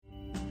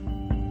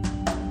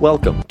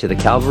Welcome to the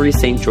Calvary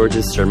St.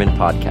 George's Sermon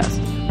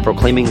Podcast,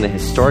 proclaiming the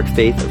historic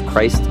faith of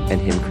Christ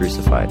and Him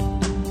crucified.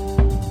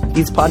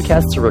 These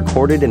podcasts are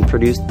recorded and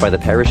produced by the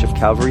parish of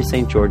Calvary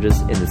St. George's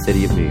in the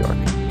city of New York.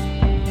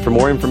 For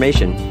more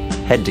information,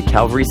 head to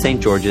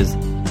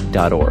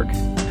calvarystgeorges.org.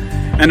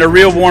 And a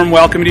real warm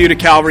welcome to you to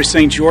Calvary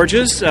St.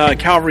 George's,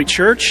 Calvary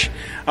Church.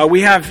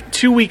 We have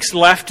 2 weeks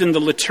left in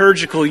the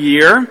liturgical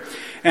year,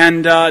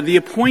 and the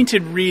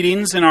appointed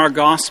readings in our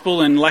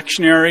gospel and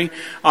lectionary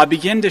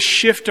begin to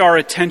shift our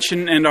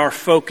attention and our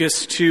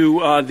focus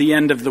to the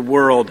end of the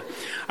world.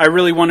 I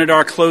really wanted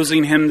our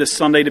closing hymn this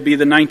Sunday to be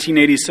the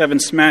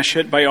 1987 smash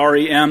hit by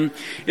R.E.M.,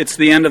 "It's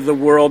the End of the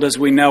World as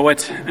We Know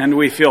It, and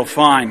We Feel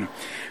Fine."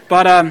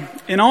 But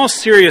in all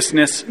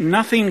seriousness,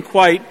 nothing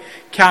quite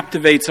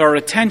captivates our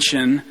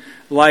attention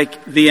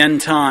like the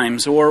end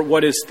times, or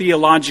what is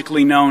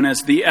theologically known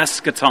as the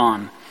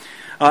eschaton.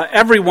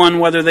 Everyone,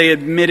 whether they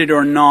admit it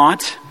or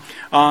not,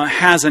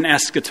 has an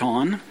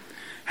eschaton,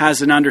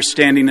 has an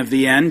understanding of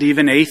the end.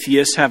 Even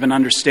atheists have an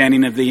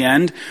understanding of the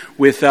end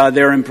with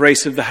their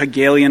embrace of the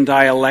Hegelian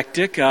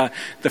dialectic.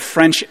 The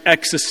French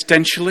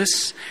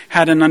existentialists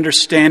had an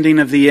understanding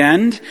of the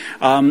end,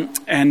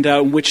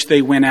 and which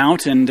they went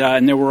out, and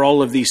there were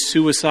all of these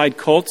suicide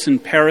cults in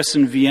Paris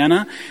and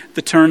Vienna at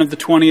the turn of the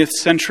 20th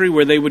century,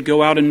 where they would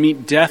go out and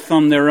meet death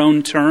on their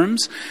own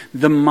terms.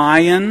 The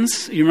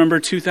Mayans, you remember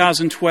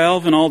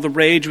 2012 and all the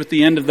rage with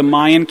the end of the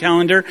Mayan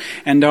calendar,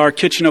 and our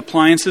kitchen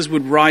appliances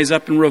would rise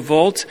up in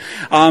revolt.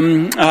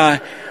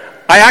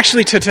 I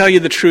actually, to tell you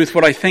the truth,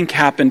 what I think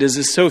happened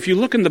is so if you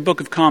look in the Book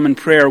of Common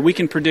Prayer, we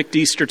can predict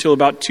Easter till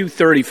about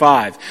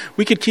 235.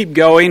 We could keep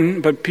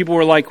going, but people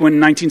were like, when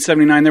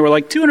 1979, they were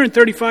like,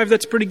 235,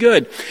 that's pretty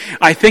good.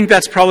 I think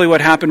that's probably what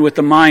happened with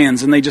the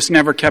Mayans, and they just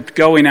never kept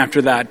going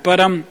after that.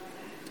 But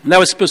that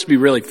was supposed to be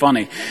really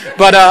funny.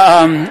 But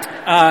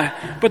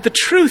the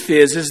truth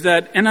is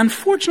that, and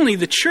unfortunately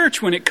the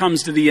church, when it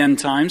comes to the end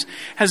times,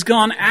 has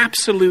gone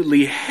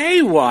absolutely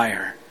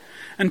haywire.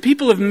 And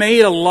people have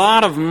made a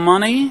lot of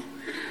money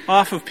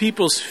off of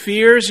people's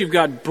fears. You've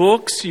got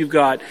books, you've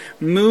got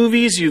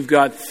movies, you've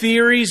got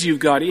theories, you've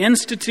got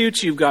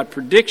institutes, you've got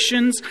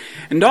predictions.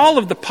 And all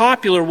of the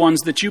popular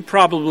ones that you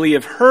probably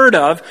have heard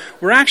of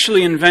were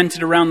actually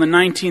invented around the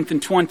 19th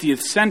and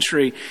 20th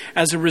century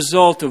as a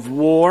result of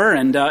war,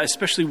 and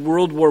especially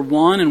World War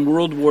I and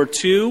World War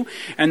II,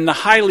 and the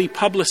highly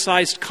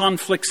publicized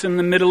conflicts in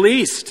the Middle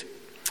East.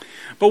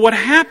 But what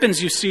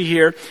happens, you see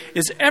here,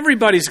 is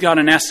everybody's got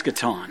an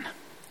eschaton.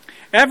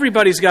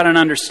 Everybody's got an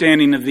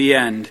understanding of the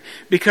end,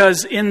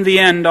 because in the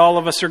end, all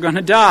of us are going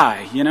to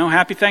die.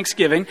 Happy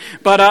Thanksgiving.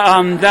 But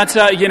that's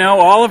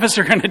all of us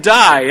are going to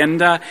die. And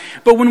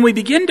but when we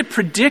begin to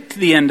predict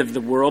the end of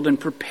the world and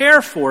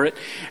prepare for it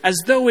as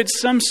though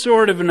it's some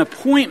sort of an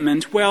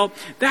appointment, well,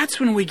 that's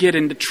when we get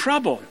into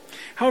trouble.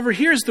 However,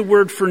 here's the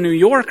word for New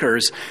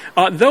Yorkers.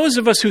 Those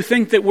of us who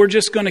think that we're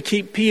just going to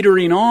keep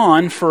petering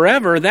on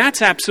forever,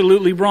 that's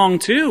absolutely wrong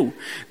too.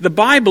 The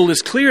Bible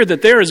is clear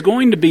that there is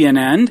going to be an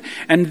end,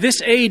 and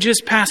this age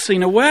is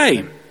passing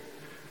away.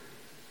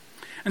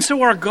 And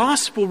so our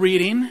gospel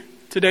reading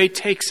today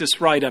takes us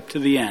right up to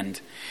the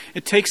end.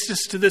 It takes us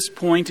to this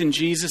point in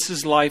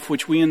Jesus' life,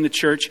 which we in the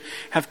church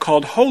have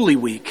called Holy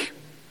Week.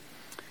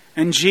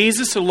 And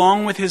Jesus,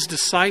 along with his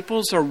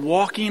disciples, are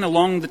walking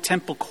along the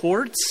temple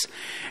courts,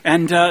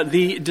 and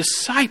the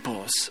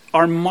disciples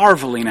are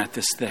marveling at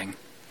this thing.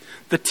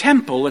 The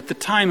temple at the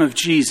time of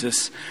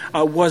Jesus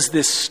was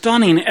this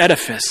stunning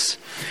edifice.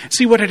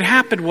 See, what had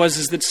happened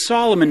was that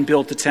Solomon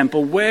built a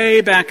temple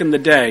way back in the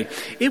day.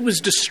 It was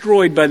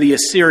destroyed by the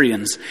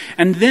Assyrians.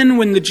 And then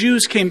when the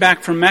Jews came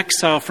back from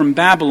exile from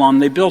Babylon,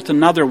 they built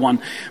another one.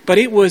 But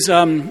it was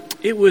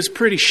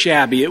pretty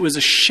shabby. It was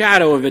a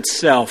shadow of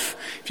itself.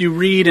 If you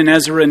read in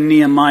Ezra and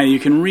Nehemiah, you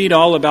can read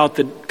all about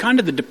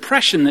the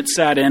depression that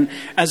sat in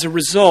as a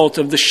result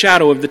of the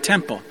shadow of the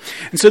temple.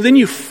 And so then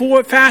you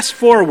fast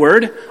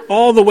forward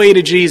all the way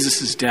to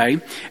Jesus' day,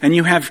 and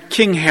you have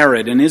King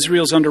Herod, and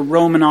Israel's under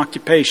Roman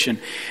occupation.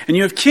 And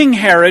you have King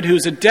Herod,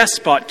 who's a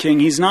despot king.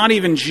 He's not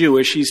even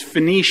Jewish, he's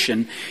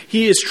Phoenician.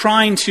 He is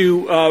trying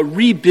to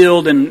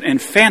rebuild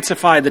and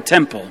fancify the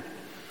temple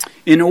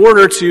in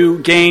order to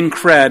gain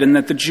cred, and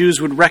that the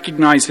Jews would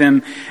recognize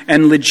him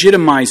and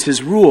legitimize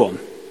his rule.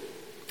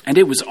 And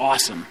it was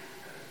awesome.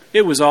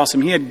 It was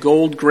awesome. He had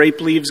gold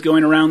grape leaves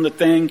going around the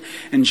thing,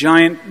 and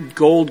giant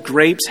gold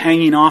grapes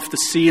hanging off the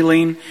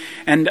ceiling.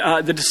 And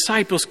the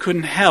disciples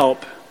couldn't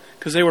help,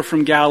 because they were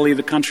from Galilee,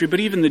 the country, but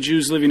even the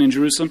Jews living in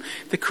Jerusalem,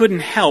 they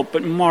couldn't help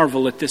but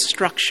marvel at this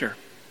structure.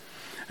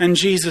 And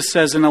Jesus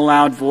says in a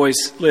loud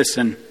voice,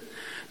 listen,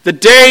 the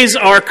days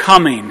are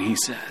coming, he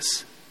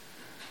says,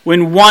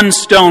 when one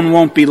stone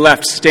won't be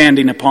left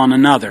standing upon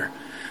another,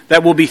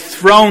 that will be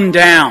thrown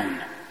down.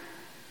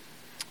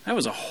 That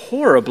was a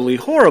horribly,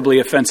 horribly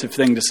offensive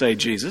thing to say,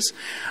 Jesus.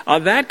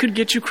 That could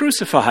get you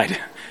crucified.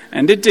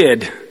 And it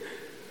did.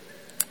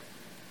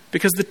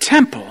 Because the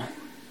temple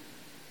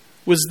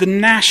was the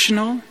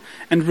national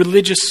and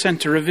religious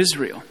center of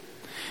Israel.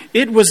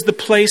 It was the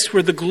place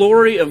where the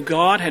glory of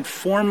God had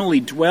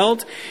formerly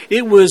dwelt.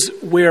 It was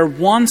where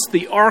once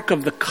the Ark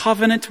of the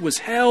Covenant was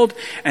held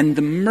and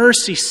the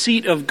mercy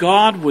seat of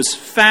God was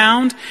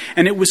found,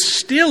 and it was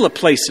still a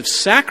place of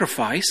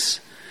sacrifice.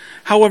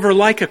 However,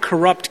 like a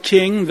corrupt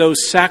king,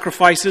 those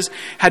sacrifices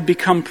had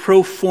become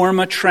pro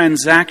forma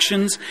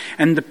transactions,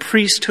 and the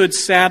priesthood,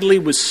 sadly,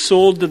 was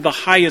sold to the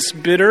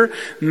highest bidder,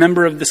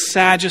 member of the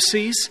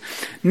Sadducees.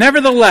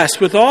 Nevertheless,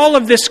 with all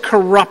of this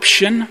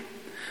corruption,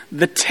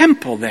 the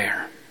temple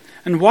there,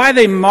 and why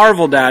they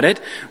marveled at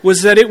it,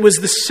 was that it was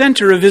the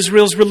center of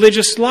Israel's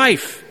religious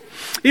life.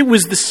 It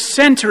was the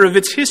center of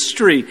its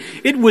history.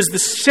 It was the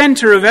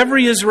center of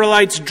every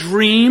Israelite's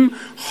dream,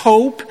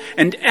 hope,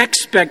 and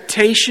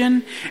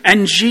expectation.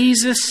 And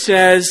Jesus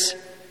says,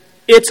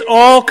 it's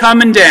all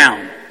coming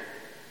down.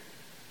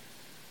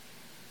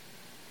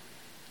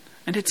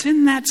 And it's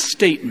in that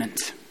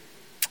statement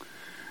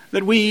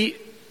that we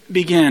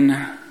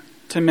begin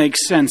to make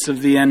sense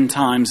of the end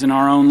times in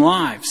our own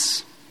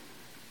lives.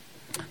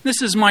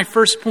 This is my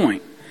first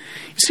point.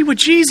 You see, what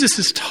Jesus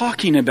is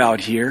talking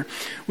about here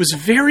was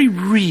very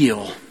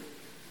real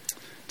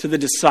to the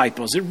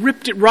disciples. It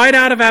ripped it right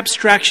out of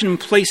abstraction and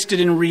placed it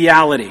in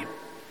reality.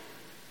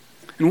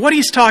 And what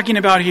he's talking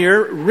about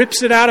here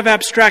rips it out of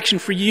abstraction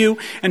for you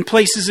and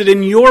places it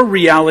in your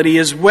reality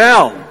as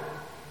well.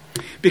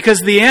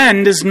 Because the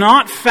end is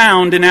not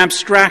found in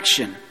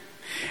abstraction.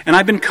 And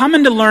I've been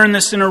coming to learn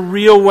this in a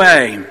real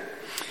way.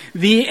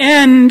 The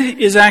end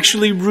is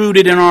actually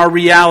rooted in our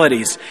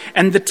realities.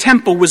 And the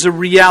temple was a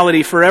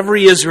reality for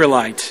every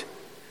Israelite.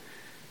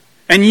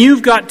 And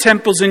you've got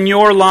temples in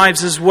your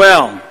lives as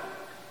well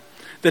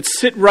that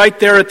sit right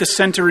there at the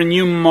center and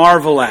you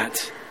marvel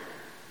at.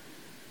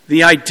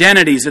 The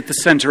identities at the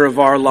center of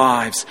our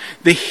lives.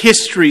 The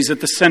histories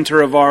at the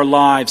center of our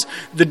lives.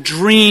 The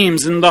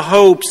dreams and the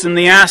hopes and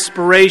the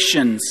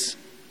aspirations.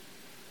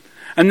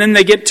 And then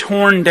they get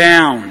torn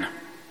down.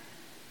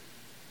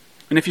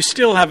 And if you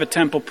still have a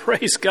temple,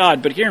 praise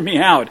God, but hear me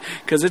out,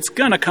 because it's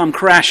going to come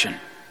crashing.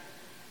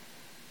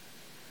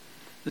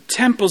 The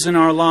temples in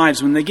our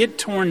lives, when they get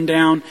torn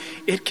down,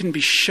 it can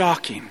be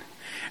shocking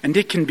and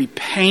it can be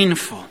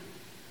painful.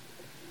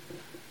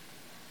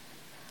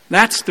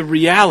 That's the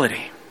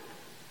reality.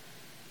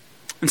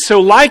 And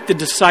so like the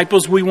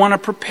disciples, we want to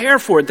prepare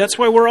for it. That's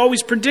why we're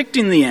always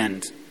predicting the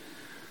end.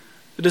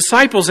 The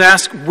disciples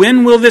ask,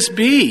 when will this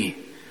be?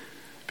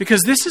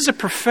 Because this is a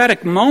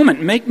prophetic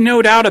moment. Make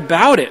no doubt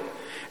about it.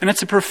 And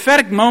it's a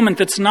prophetic moment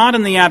that's not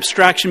in the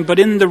abstraction, but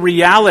in the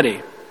reality.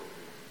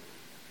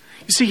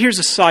 You see, here's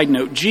a side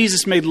note.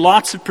 Jesus made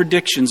lots of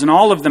predictions, and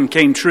all of them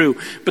came true.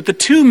 But the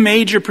two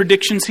major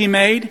predictions he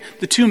made,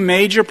 the two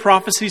major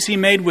prophecies he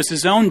made, was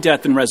his own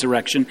death and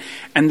resurrection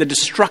and the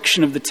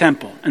destruction of the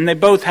temple. And they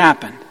both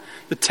happened.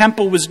 The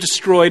temple was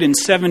destroyed in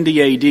 70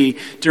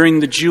 AD during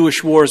the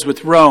Jewish wars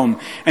with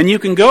Rome. And you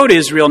can go to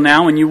Israel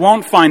now and you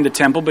won't find the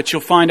temple, but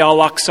you'll find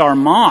Al-Aqsa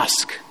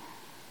Mosque.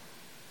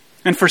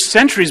 And for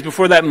centuries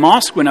before that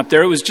mosque went up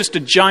there, it was just a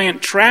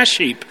giant trash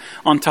heap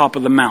on top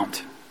of the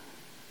mount.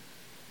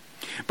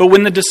 But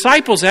when the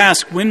disciples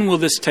ask, when will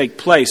this take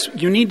place?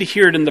 You need to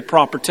hear it in the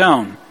proper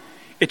tone.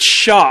 It's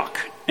shock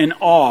and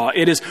awe.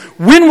 It is,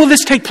 when will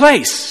this take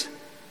place?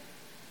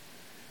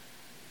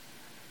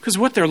 Because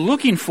what they're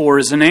looking for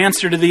is an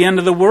answer to the end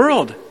of the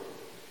world.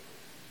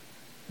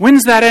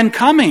 When's that end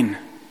coming?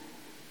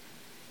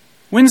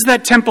 When's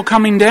that temple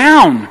coming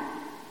down?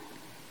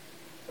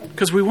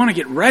 Because we want to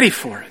get ready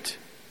for it.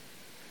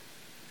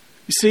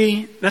 You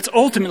see, that's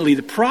ultimately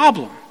the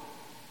problem.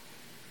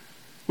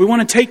 We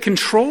want to take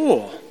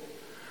control.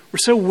 We're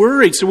so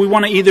worried, so we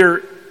want to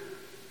either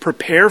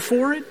prepare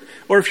for it,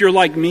 or if you're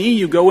like me,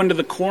 you go into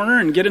the corner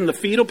and get in the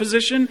fetal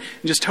position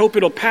and just hope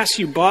it'll pass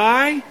you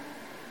by.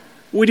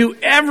 We do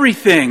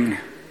everything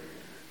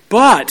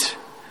but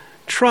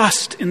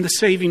trust in the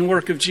saving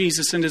work of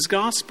Jesus and his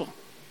gospel.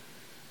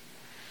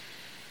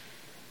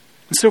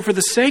 And so for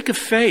the sake of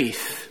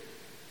faith,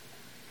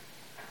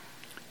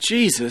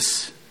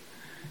 Jesus,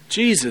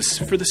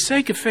 for the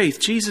sake of faith,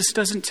 Jesus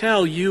doesn't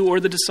tell you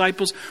or the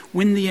disciples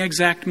when the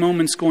exact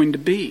moment's going to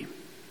be.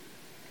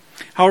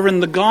 However, in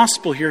the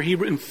gospel here, he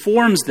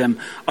informs them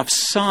of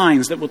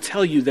signs that will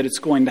tell you that it's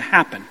going to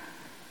happen.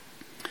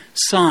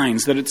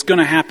 Signs that it's going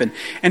to happen.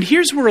 And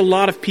here's where a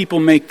lot of people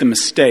make the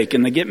mistake,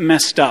 and they get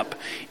messed up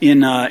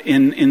in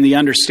the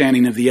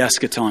understanding of the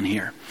eschaton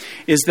here,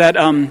 is that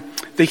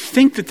they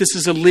think that this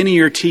is a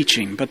linear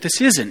teaching, but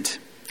this isn't.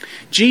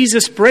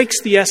 Jesus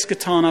breaks the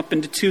eschaton up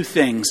into two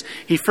things.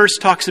 He first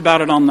talks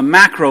about it on the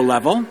macro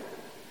level,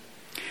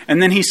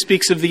 and then he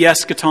speaks of the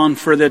eschaton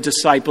for the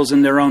disciples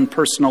in their own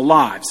personal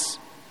lives.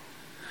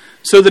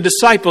 So the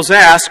disciples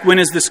ask, when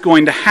is this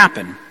going to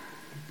happen?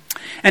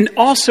 And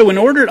also, in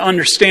order to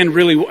understand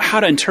really how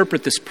to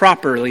interpret this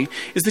properly,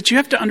 is that you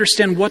have to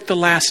understand what the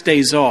last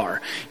days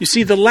are. You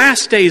see, the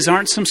last days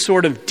aren't some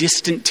sort of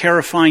distant,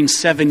 terrifying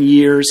 7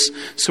 years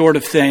sort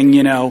of thing,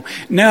 you know.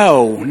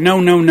 No.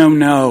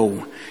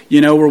 You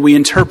know, where we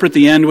interpret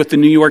the end with the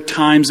New York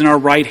Times in our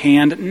right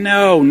hand.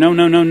 No.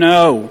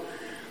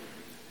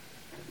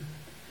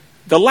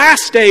 The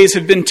last days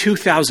have been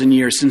 2,000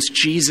 years since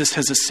Jesus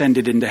has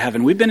ascended into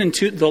heaven. We've been in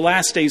the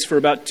last days for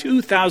about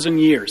 2,000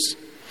 years.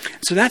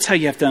 So that's how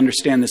you have to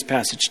understand this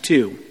passage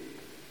too.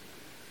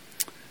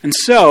 And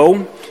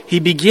so he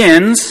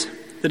begins,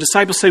 the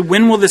disciples say,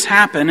 when will this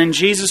happen? And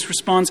Jesus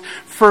responds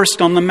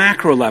first on the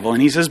macro level.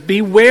 And he says,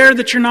 beware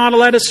that you're not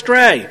led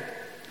astray.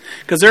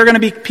 Because there are going to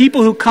be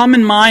people who come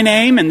in my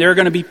name, and there are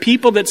going to be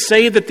people that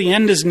say that the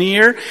end is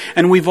near.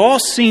 And we've all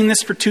seen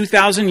this for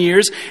 2,000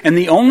 years. And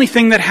the only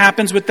thing that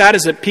happens with that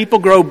is that people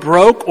grow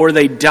broke or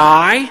they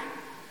die.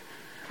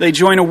 They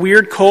join a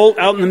weird cult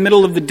out in the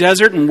middle of the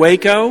desert in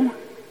Waco.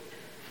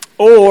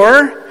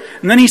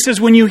 And then he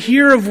says, when you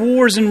hear of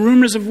wars and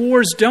rumors of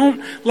wars,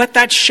 don't let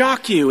that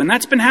shock you. And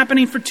that's been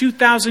happening for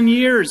 2,000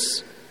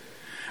 years.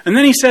 And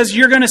then he says,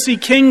 you're going to see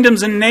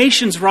kingdoms and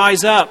nations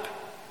rise up.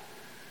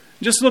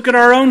 Just look at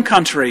our own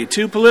country,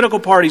 2 political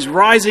parties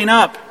rising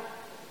up.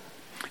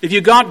 If you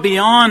got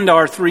beyond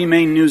our 3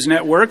 main news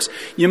networks,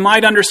 you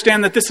might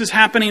understand that this is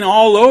happening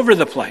all over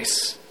the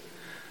place.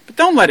 But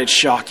don't let it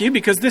shock you,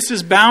 because this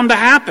is bound to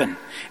happen.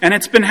 And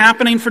it's been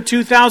happening for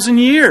 2,000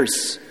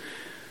 years.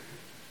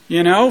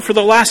 You know, for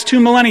the last 2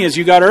 millennia,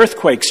 you got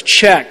earthquakes,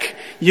 check.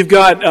 You've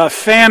got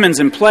famines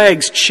and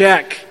plagues,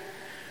 check.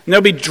 And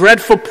there'll be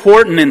dreadful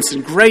portents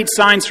and great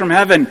signs from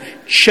heaven,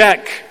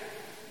 check.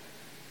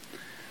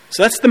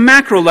 So that's the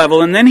macro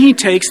level, and then he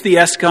takes the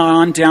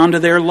eschaton down to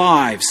their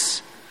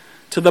lives,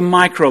 to the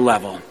micro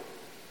level.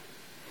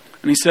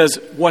 And he says,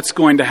 what's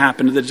going to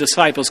happen to the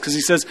disciples? Because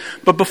he says,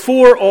 but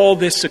before all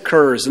this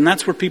occurs, and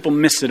that's where people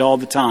miss it all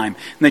the time,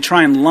 and they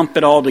try and lump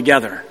it all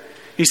together.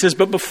 He says,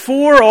 but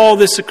before all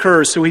this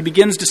occurs, so he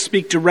begins to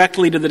speak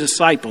directly to the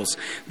disciples,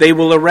 they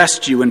will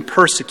arrest you and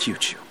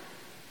persecute you.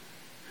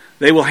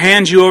 They will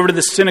hand you over to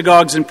the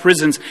synagogues and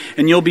prisons,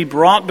 and you'll be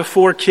brought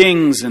before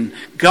kings and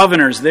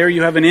governors. There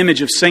you have an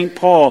image of St.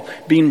 Paul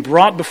being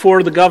brought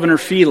before the governor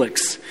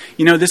Felix.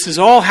 You know, this is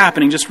all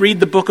happening. Just read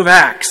the book of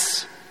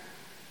Acts.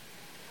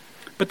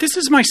 But this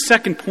is my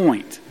second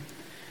point.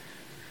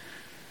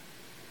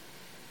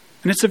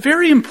 And it's a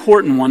very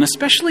important one,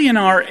 especially in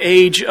our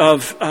age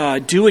of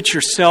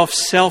do-it-yourself,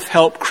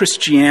 self-help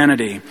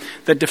Christianity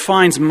that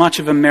defines much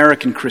of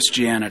American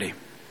Christianity.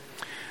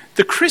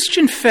 The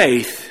Christian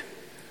faith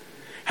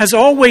has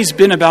always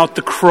been about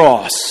the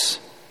cross.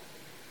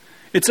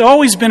 It's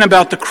always been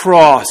about the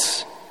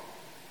cross.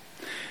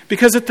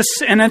 Because at the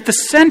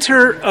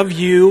center of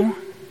you've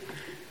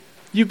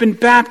been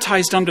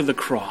baptized under the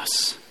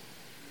cross.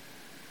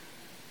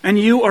 And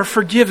you are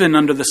forgiven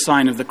under the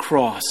sign of the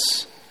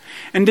cross.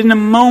 And in a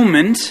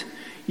moment,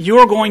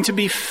 you're going to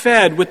be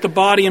fed with the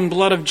body and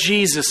blood of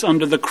Jesus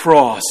under the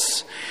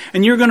cross.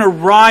 And you're going to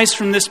rise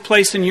from this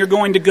place and you're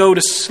going to go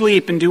to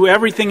sleep and do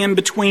everything in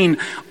between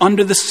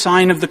under the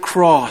sign of the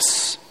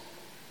cross.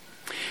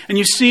 And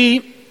you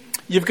see,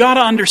 you've got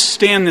to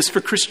understand this for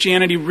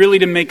Christianity really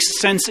to make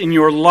sense in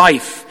your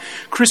life.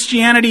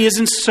 Christianity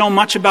isn't so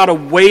much about a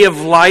way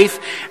of life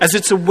as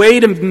it's a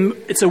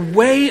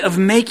way of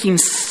making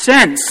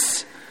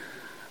sense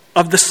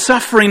of the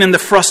suffering and the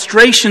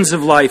frustrations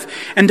of life,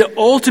 and to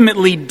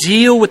ultimately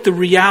deal with the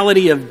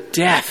reality of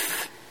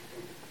death.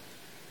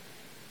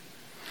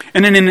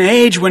 And in an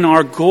age when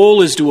our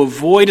goal is to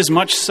avoid as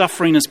much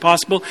suffering as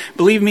possible,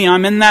 believe me,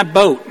 I'm in that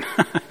boat.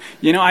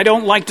 I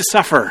don't like to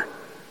suffer.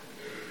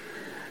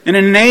 And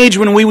in an age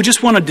when we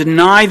just want to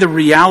deny the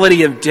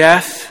reality of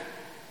death,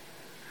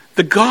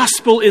 the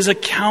gospel is a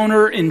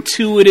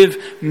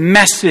counterintuitive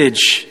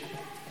message.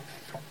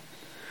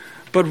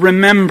 But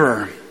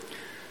remember,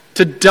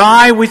 to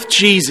die with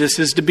Jesus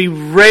is to be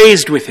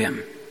raised with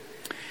him.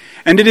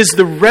 And it is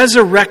the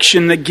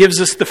resurrection that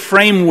gives us the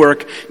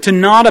framework to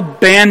not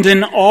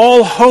abandon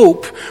all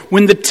hope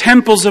when the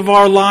temples of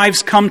our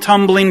lives come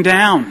tumbling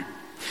down,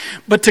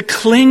 but to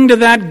cling to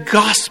that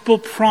gospel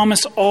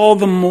promise all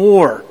the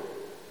more.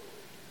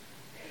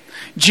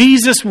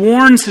 Jesus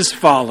warns his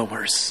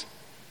followers.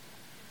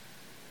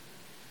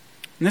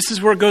 And this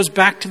is where it goes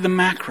back to the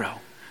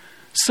macro.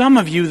 Some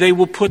of you they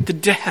will put to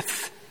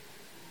death.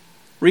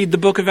 Read the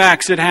book of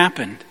Acts, it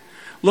happened.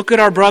 Look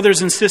at our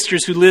brothers and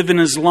sisters who live in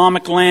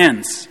Islamic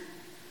lands.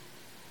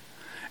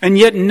 And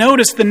yet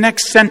notice the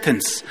next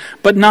sentence.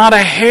 But not a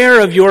hair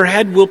of your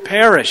head will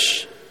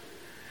perish.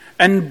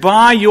 And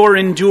by your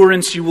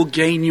endurance you will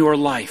gain your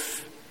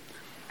life.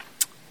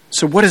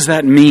 So what does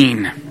that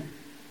mean?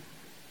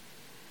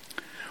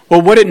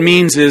 Well, what it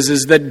means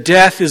is that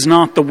death is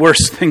not the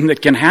worst thing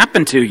that can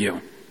happen to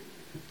you.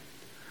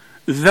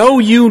 Though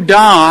you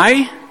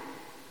die,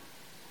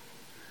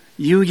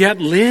 you yet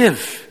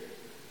live.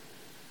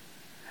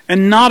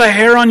 And not a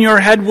hair on your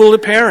head will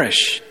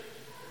perish.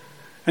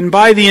 And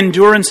by the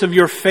endurance of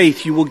your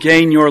faith, you will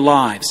gain your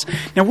lives.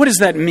 Now, what does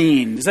that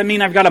mean? Does that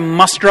mean I've got to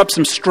muster up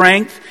some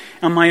strength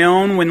on my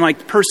own when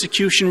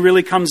persecution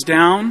really comes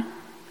down?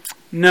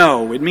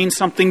 No, it means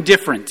something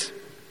different.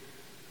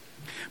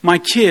 My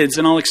kids,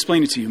 and I'll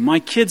explain it to you. My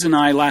kids and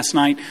I last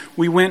night,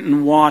 we went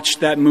and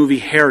watched that movie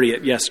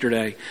Harriet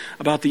yesterday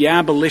about the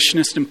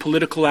abolitionist and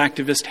political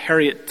activist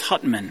Harriet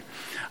Tubman.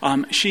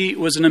 She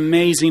was an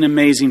amazing,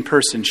 amazing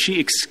person. She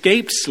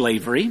escaped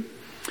slavery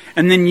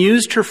and then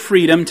used her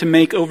freedom to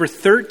make over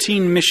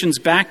 13 missions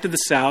back to the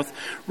South,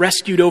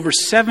 rescued over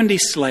 70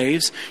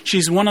 slaves.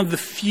 She's one of the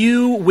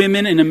few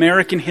women in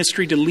American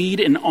history to lead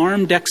an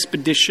armed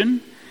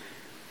expedition.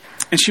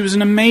 And she was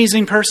an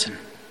amazing person.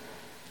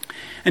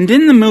 And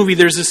in the movie,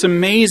 there's this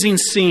amazing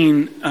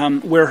scene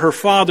where her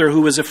father,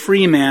 who was a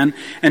free man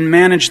and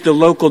managed the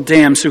local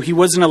dam, so he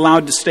wasn't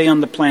allowed to stay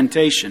on the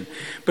plantation,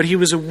 but he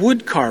was a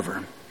wood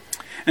carver.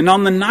 And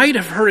on the night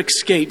of her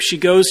escape, she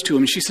goes to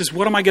him. She says,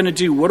 "What am I going to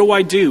do? What do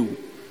I do?"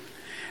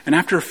 And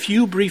after a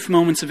few brief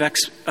moments of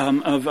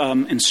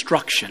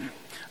instruction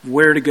of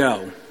where to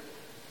go,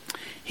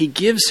 he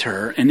gives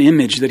her an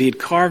image that he had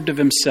carved of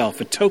himself,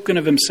 a token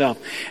of himself,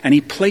 and he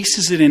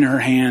places it in her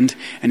hand,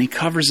 and he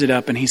covers it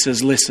up, and he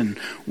says, "Listen,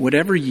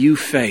 whatever you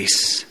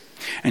face,"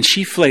 and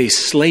she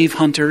faced slave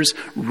hunters,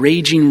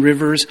 raging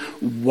rivers,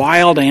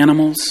 wild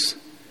animals.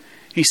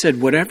 He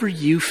said, "Whatever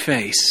you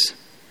face,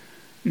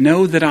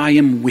 know that I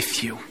am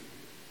with you.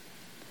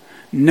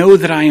 Know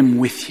that I am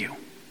with you."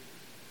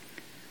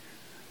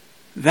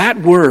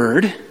 That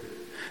word,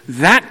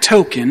 that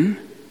token,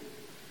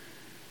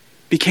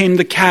 became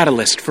the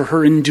catalyst for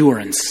her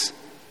endurance.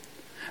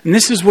 And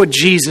this is what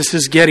Jesus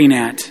is getting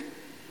at.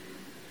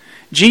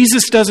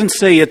 Jesus doesn't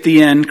say at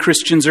the end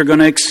Christians are going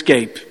to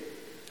escape,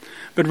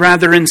 but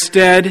rather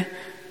instead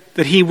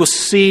that he will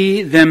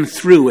see them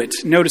through it.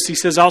 Notice he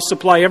says, "I'll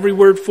supply every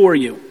word for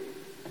you."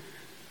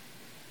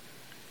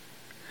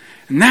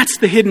 And that's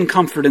the hidden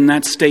comfort in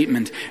that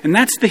statement. And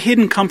that's the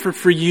hidden comfort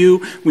for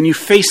you when you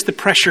face the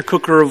pressure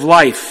cooker of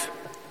life.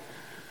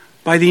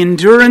 By the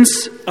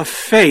endurance of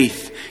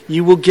faith,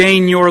 you will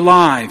gain your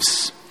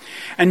lives.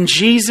 And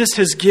Jesus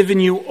has given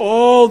you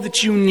all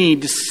that you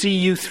need to see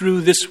you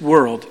through this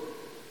world.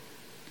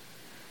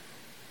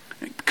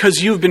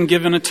 Because you've been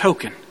given a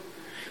token.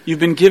 You've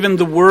been given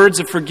the words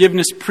of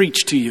forgiveness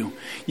preached to you.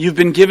 You've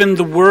been given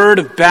the word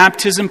of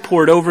baptism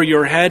poured over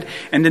your head.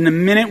 And in a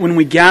minute when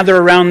we gather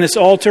around this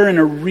altar in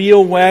a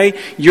real way,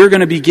 you're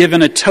going to be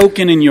given a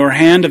token in your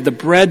hand of the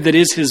bread that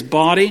is his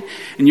body.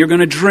 And you're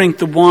going to drink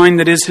the wine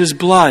that is his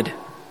blood.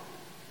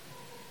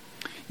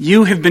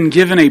 You have been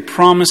given a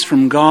promise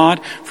from God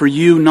for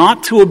you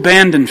not to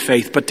abandon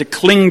faith, but to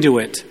cling to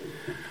it.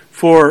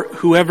 For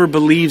whoever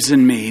believes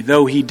in me,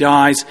 though he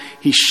dies,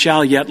 he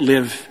shall yet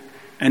live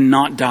and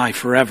not die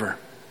forever.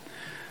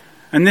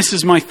 And this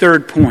is my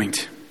third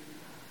point.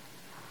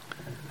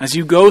 As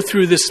you go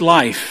through this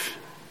life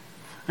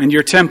and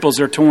your temples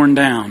are torn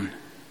down,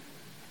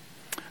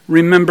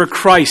 remember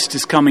Christ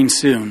is coming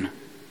soon.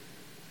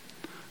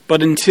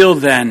 But until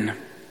then,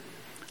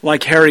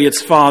 like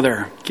Harriet's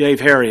father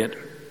gave Harriet,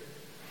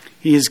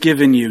 he has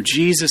given you,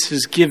 Jesus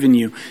has given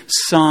you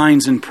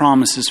signs and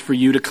promises for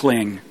you to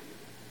cling.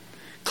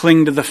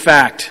 Cling to the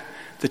fact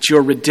that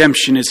your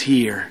redemption is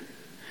here.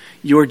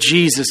 Your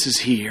Jesus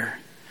is here,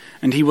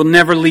 and he will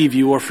never leave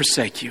you or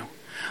forsake you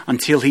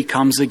until he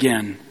comes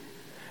again.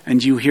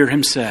 And you hear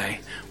him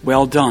say,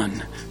 "Well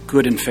done,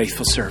 good and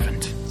faithful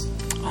servant."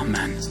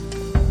 Amen.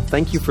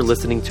 Thank you for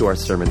listening to our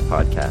sermon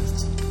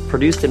podcast,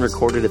 produced and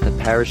recorded at the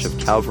parish of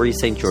Calvary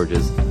St.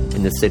 George's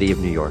in the city of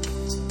New York.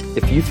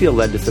 If you feel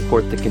led to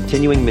support the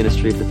continuing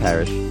ministry of the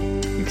parish,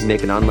 you can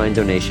make an online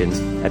donation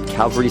at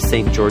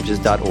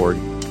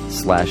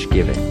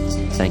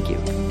calvarystgeorges.org/giving. Thank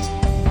you.